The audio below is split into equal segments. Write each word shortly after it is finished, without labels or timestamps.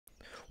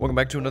Welcome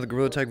back to another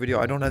Gorilla Tag video.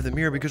 I don't have the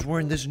mirror because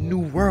we're in this new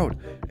world.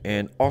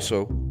 And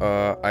also,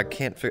 I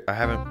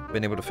haven't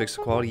been able to fix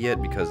the quality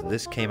yet because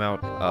this came out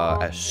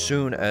as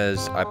soon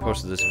as I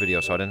posted this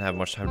video, so I didn't have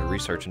much time to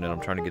research it, and I'm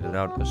trying to get it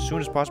out as soon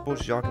as possible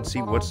so y'all can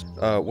see what's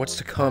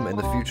to come in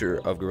the future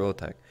of Gorilla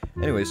Tag.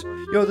 Anyways,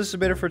 yo, this is a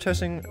beta for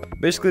testing.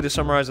 Basically, to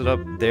summarize it up,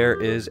 there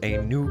is a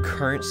new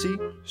currency.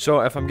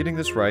 So if I'm getting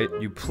this right,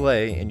 you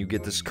play and you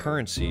get this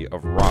currency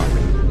of rock.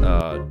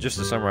 Just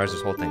to summarize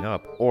this whole thing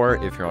up. Or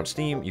if you're on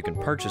Steam, you can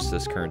purchase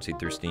this currency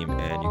through Steam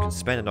and you can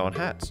spend it on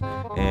hats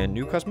and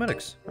new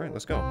cosmetics. Alright,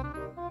 let's go.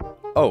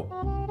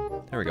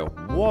 Oh, there we go.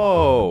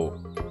 Whoa!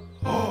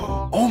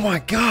 Oh my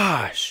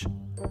gosh!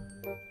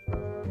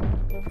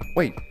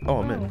 Wait, oh,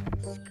 I'm in.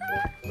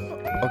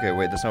 Okay,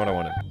 wait, that's not what I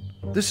wanted.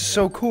 This is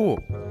so cool!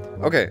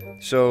 Okay,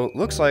 so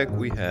looks like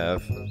we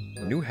have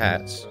new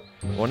hats.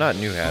 Well, not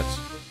new hats.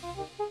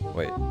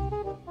 Wait.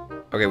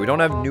 Okay, we don't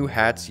have new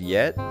hats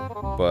yet,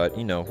 but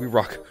you know, we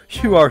rock.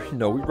 You already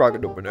know we rock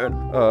it up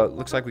banana.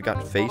 Looks like we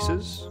got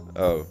faces.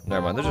 Oh,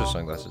 never mind. There's just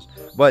sunglasses.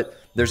 But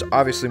there's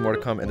obviously more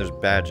to come, and there's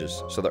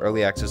badges. So the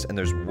early access, and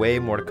there's way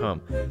more to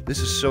come.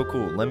 This is so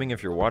cool. Lemming,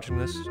 if you're watching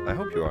this, I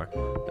hope you are,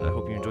 and I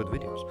hope you enjoyed the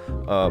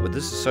videos. But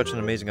this is such an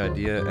amazing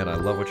idea, and I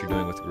love what you're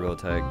doing with Gorilla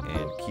Tag,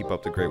 and keep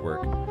up the great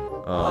work.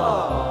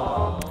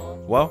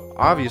 Well,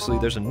 obviously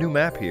there's a new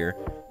map here,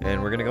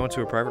 and we're gonna go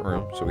into a private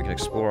room so we can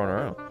explore on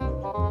our own.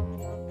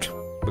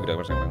 Look at that,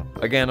 what's going on?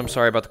 Again, I'm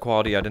sorry about the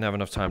quality. I didn't have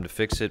enough time to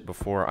fix it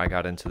before I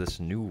got into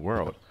this new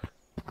world.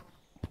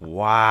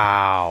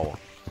 Wow.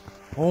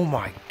 Oh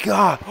my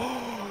god.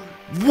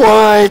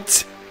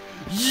 What?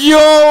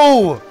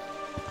 Yo!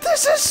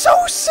 This is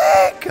so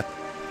sick!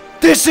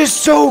 This is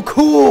so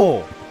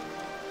cool!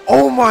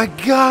 Oh my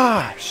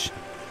gosh!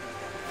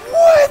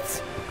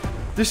 What?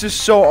 This is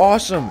so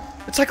awesome!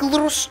 It's like a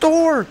little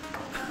store!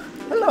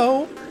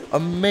 Hello!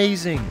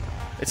 Amazing!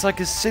 It's like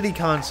a city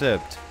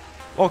concept.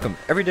 Welcome.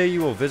 Every day you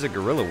will visit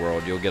Gorilla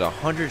World, you'll get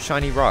 100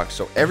 shiny rocks.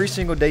 So every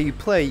single day you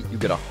play, you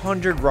get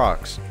 100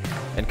 rocks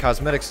and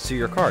cosmetics to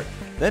your cart.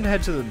 Then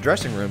head to the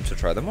dressing room to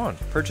try them on.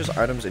 Purchase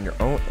items in your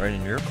own or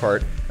in your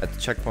cart at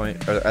the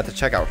checkpoint or at the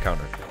checkout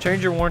counter.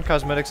 Change your worn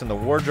cosmetics in the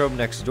wardrobe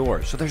next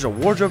door. So there's a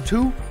wardrobe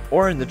too,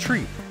 or in the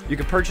tree. You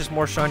can purchase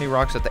more shiny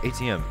rocks at the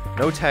ATM.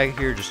 No tag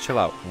here, just chill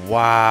out.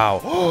 Wow.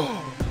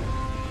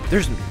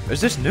 Is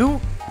this new?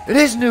 It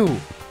is new.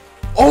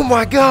 Oh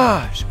my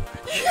gosh.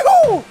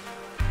 Yo.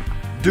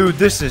 Dude,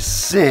 this is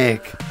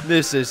sick.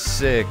 This is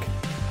sick.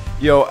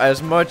 Yo,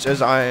 as much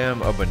as I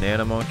am a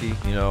banana monkey,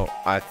 you know,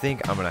 I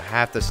think I'm gonna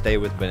have to stay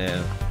with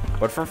banana.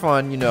 But for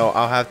fun, you know,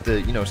 I'll have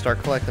to, you know,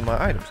 start collecting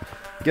my items.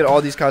 Get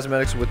all these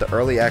cosmetics with the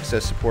early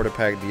access supporter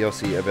pack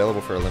DLC available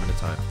for a limited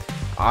time.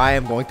 I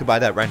am going to buy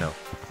that right now.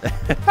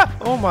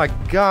 Oh my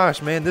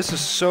gosh, man, this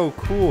is so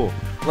cool.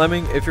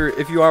 Lemming, if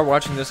you are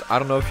watching this, I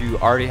don't know if you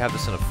already have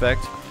this in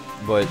effect.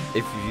 But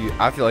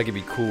I feel like it'd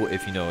be cool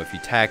if, you know, if you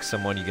tag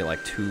someone, you get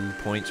like 2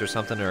 points or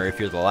something, or if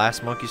you're the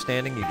last monkey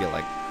standing, you get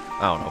like,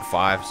 I don't know,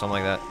 5, something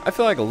like that. I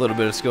feel like a little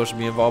bit of skill should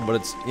be involved, but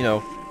it's, you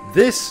know,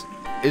 this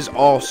is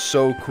all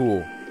so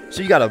cool.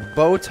 So you got a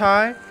bow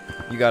tie,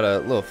 you got a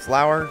little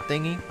flower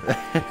thingy,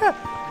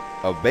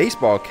 a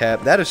baseball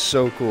cap, that is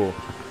so cool.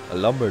 A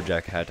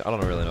lumberjack hat, I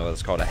don't really know what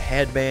it's called, a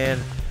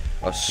headband,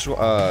 I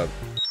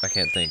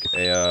can't think,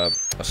 a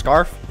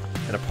scarf,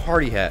 and a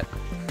party hat.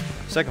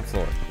 Second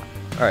floor.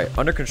 Alright,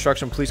 under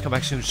construction, please come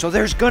back soon. So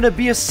there's gonna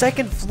be a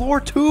second floor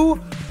too?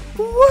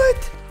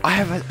 What? I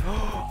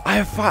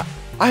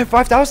have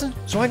 5,000,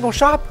 so I can go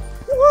shop.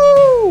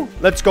 Woo!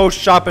 Let's go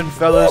shopping,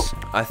 fellas.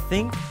 I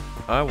think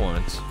I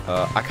want,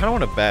 I kind of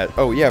want a badge.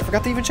 Oh yeah, I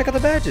forgot to even check out the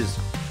badges.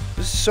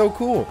 This is so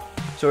cool.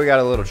 So we got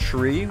a little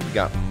tree, we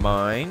got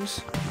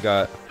mines, we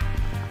got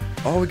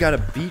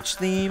a beach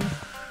theme,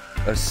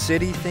 a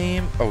city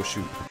theme. Oh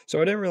shoot.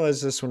 So I didn't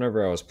realize this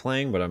whenever I was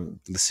playing, but I'm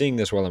seeing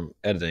this while I'm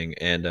editing,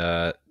 and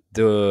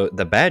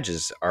the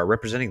badges are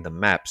representing the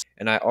maps.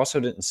 And I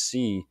also didn't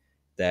see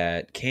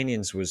that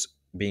Canyons was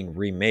being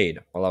remade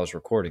while I was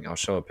recording. I'll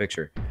show a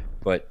picture.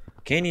 But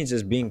Canyons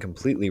is being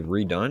completely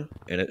redone,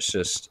 and it's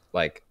just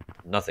like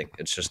nothing.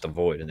 It's just a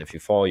void, and if you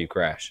fall, you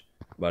crash.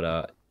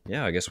 But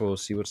yeah, I guess we'll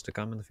see what's to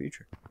come in the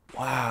future.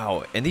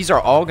 Wow, and these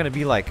are all gonna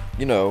be like,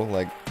 you know,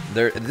 like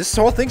this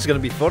whole thing's gonna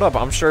be filled up.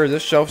 I'm sure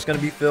this shelf's gonna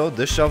be filled,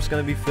 this shelf's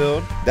gonna be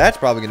filled. That's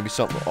probably gonna be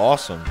something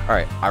awesome. All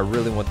right, I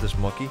really want this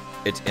monkey.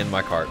 It's in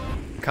my cart.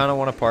 Kind of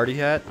want a party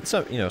hat.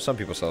 So, you know, some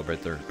people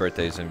celebrate their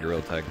birthdays in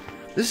Gorilla Tag.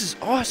 This is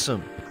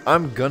awesome.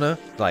 I'm gonna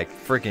like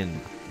freaking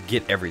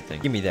get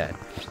everything. Give me that.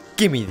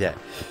 Give me that.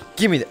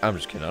 Give me that. I'm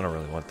just kidding. I don't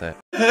really want that.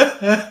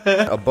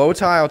 A bow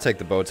tie. I'll take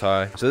the bow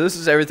tie. So this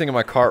is everything in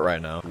my cart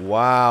right now.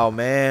 Wow,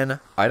 man.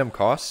 Item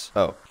costs.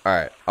 Oh, all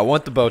right. I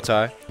want the bow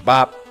tie.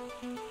 Bop.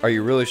 Are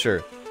you really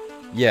sure?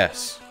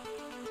 Yes.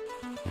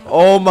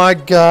 Oh my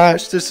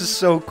gosh. This is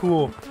so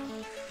cool.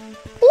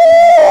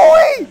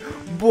 Ooh,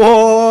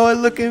 boy,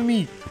 look at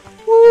me.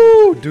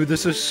 Woo, dude,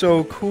 this is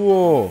so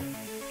cool.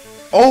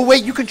 Oh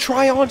wait, you can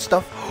try on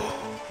stuff.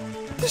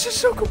 This is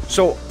so cool.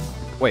 So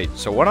wait,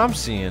 so what I'm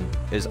seeing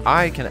is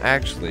I can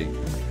actually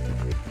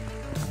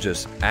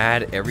just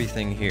add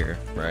everything here,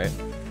 right?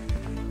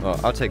 Well,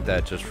 I'll take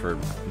that just for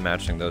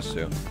matching those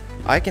two.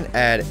 I can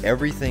add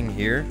everything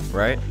here,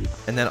 right?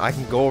 And then I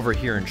can go over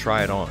here and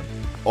try it on.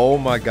 Oh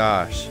my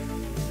gosh.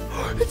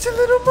 It's a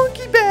little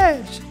monkey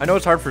badge. I know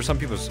it's hard for some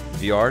people's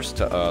VRs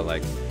to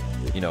like,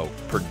 you know,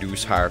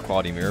 produce higher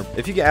quality mirror.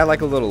 If you can add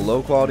like a little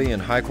low quality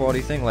and high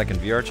quality thing like in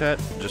VR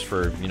chat, just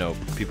for, you know,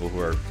 people who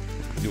are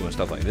doing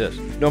stuff like this.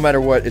 No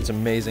matter what, it's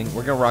amazing.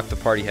 We're gonna rock the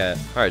party hat.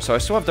 All right, so I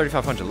still have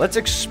 3,500. Let's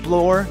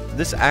explore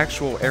this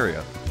actual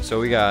area. So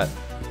we got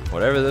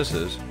whatever this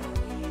is.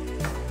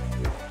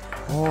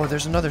 Oh,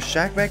 there's another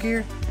shack back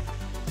here.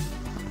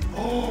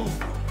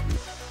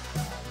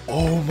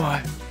 Oh my,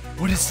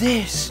 what is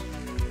this?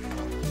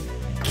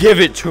 Give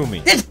it to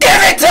me. Just give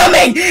it to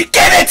me! Give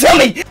it to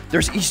me!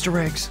 There's Easter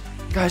eggs.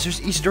 Guys,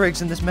 there's Easter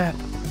eggs in this map.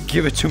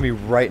 Give it to me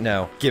right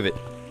now. Give it.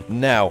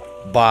 Now.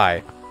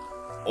 Bye.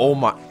 Oh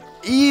my.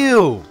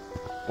 Ew.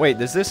 Wait,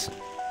 does this?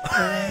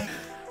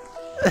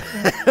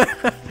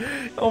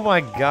 Oh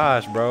my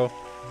gosh, bro.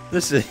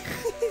 This is...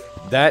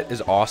 That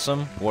is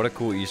awesome. What a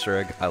cool Easter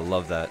egg. I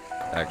love that,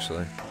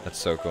 actually. That's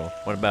so cool.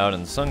 What about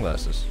in the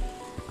sunglasses?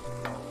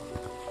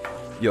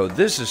 Yo,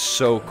 this is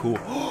so cool.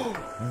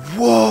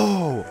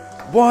 Whoa.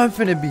 Boy, I'm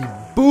finna be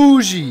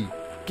bougie.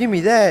 Give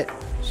me that.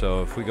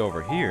 So if we go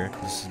over here,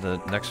 this is the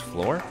next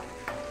floor.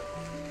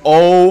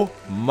 Oh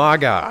my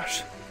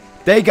gosh.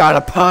 They got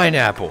a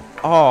pineapple.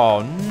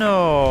 Oh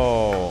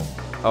no.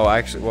 Oh,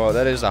 actually, well,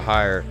 that is a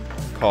higher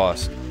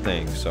cost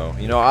thing. So,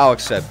 you know, I'll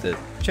accept it.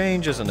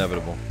 Change is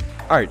inevitable.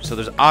 All right, so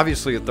there's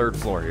obviously a third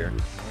floor here.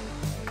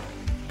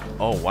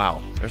 Oh,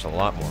 wow. There's a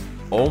lot more.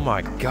 Oh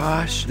my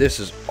gosh. This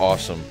is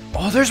awesome.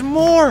 Oh, there's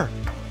more.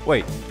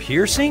 Wait,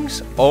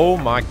 piercings? Oh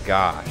my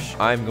gosh.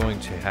 I'm going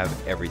to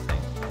have everything.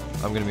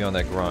 I'm going to be on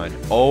that grind.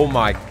 Oh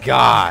my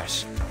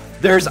gosh.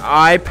 There's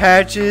eye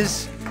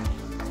patches.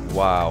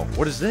 Wow.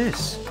 What is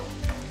this?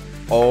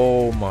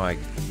 Oh my.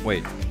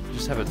 Wait.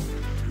 Just have it.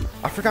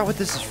 I forgot what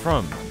this is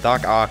from.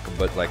 Doc Ock,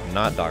 but like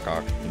not Doc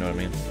Ock. You know what I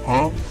mean?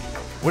 Huh?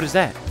 What is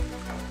that?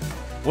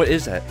 What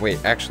is that?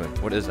 Wait, actually,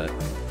 what is that?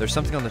 There's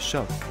something on the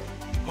shelf.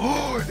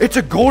 Oh, it's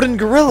a golden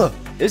gorilla.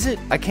 Is it?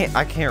 I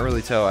can't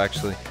really tell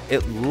actually.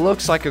 It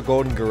looks like a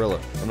golden gorilla.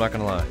 I'm not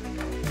gonna lie.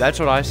 That's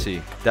what I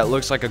see. That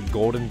looks like a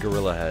golden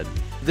gorilla head.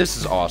 This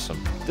is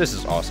awesome. This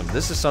is awesome.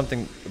 This is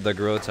something the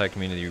Gorilla Tag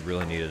community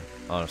really needed,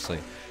 honestly.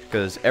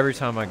 Because every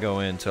time I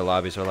go into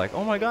lobbies, they're like,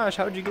 oh my gosh,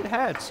 how did you get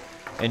hats?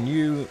 And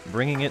you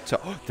bringing it to,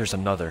 oh, there's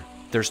another.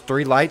 There's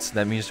 3 lights.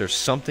 That means there's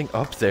something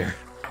up there.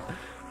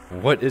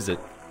 What is it?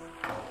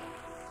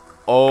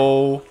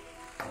 Oh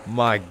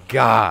my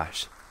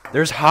gosh.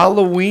 There's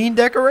Halloween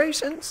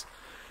decorations?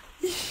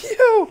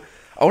 Yo.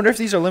 I wonder if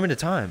these are limited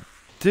time.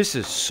 This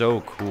is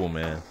so cool,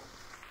 man.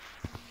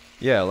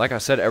 Yeah, like I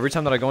said, every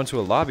time that I go into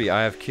a lobby,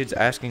 I have kids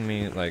asking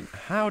me, like,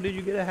 how did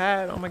you get a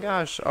hat? Oh my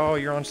gosh. Oh,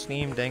 you're on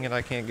Steam. Dang it,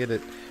 I can't get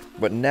it.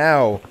 But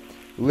now,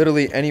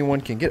 literally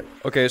anyone can get it.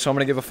 Okay, so I'm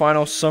going to give a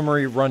final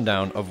summary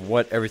rundown of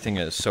what everything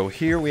is. So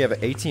here we have an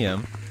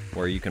ATM,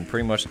 where you can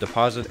pretty much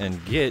deposit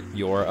and get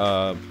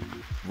your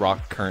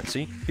rock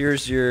currency.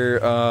 Here's your,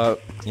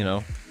 you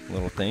know,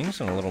 little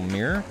things and a little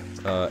mirror.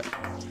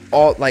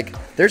 All,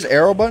 like, there's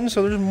arrow buttons,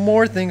 so there's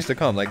more things to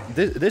come. Like,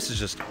 this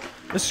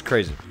is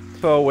crazy.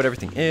 So what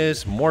everything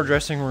is, more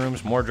dressing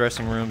rooms,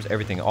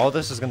 everything. All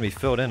this is going to be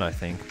filled in, I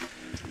think.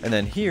 And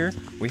then here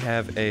we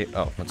have a,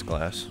 oh, that's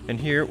glass. And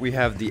here we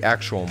have the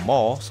actual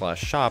mall /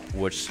 shop,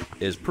 which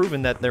is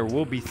proven that there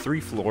will be 3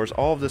 floors.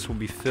 All of this will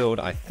be filled,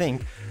 I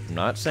think. I'm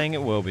not saying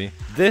it will be.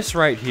 This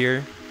right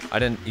here, I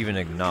didn't even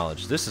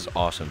acknowledge. This is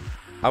awesome.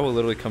 I will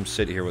literally come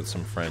sit here with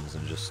some friends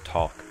and just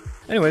talk.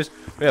 Anyways,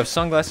 we have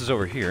sunglasses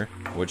over here,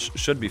 which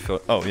should be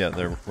filled. Oh yeah,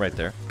 they're right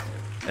there.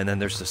 And then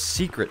there's the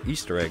secret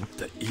Easter egg,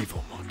 the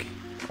evil monkey.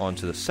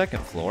 Onto the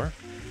second floor.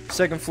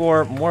 Second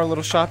floor, more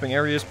little shopping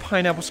areas,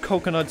 pineapples,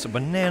 coconuts,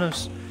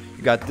 bananas.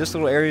 You got this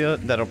little area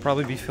that'll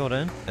probably be filled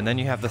in. And then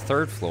you have the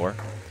third floor,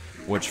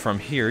 which from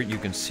here you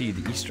can see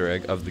the Easter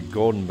egg of the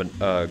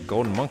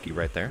golden monkey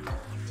right there,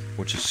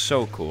 which is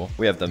so cool.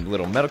 We have the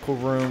little medical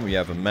room. We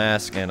have a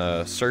mask and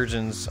a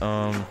surgeon's,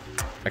 I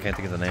can't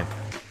think of the name.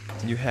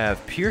 You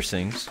have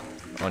piercings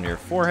on your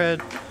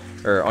forehead,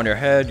 or on your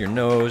head, your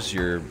nose,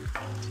 your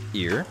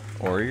ear,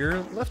 or your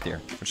left ear,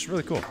 which is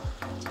really cool.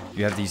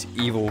 You have these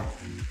evil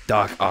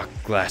Doc Ock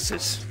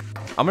glasses.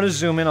 I'm gonna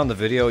zoom in on the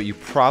video. You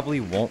probably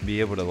won't be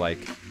able to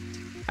like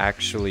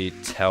actually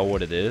tell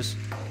what it is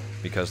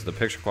because the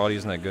picture quality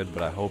isn't that good,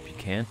 but I hope you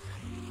can.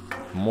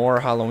 More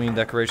Halloween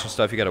decoration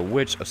stuff. You got a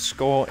witch, a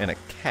skull, and a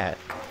cat.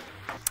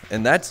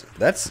 And that's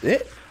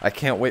it. I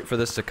can't wait for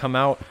this to come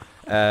out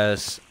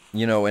as,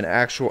 you know, an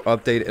actual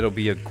update. It'll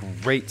be a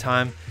great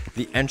time.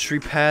 The entry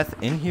path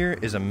in here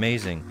is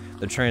amazing.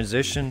 The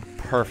transition,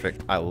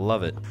 perfect. I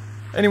love it.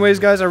 Anyways,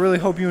 guys, I really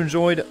hope you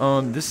enjoyed.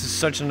 This is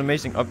such an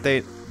amazing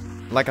update.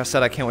 Like I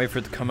said, I can't wait for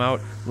it to come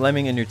out.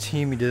 Lemming and your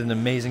team, you did an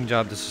amazing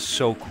job. This is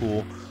so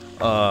cool.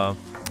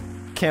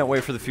 Can't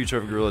wait for the future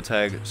of Gorilla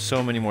Tag.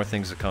 So many more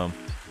things to come.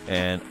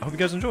 And I hope you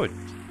guys enjoyed.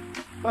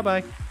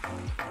 Bye-bye.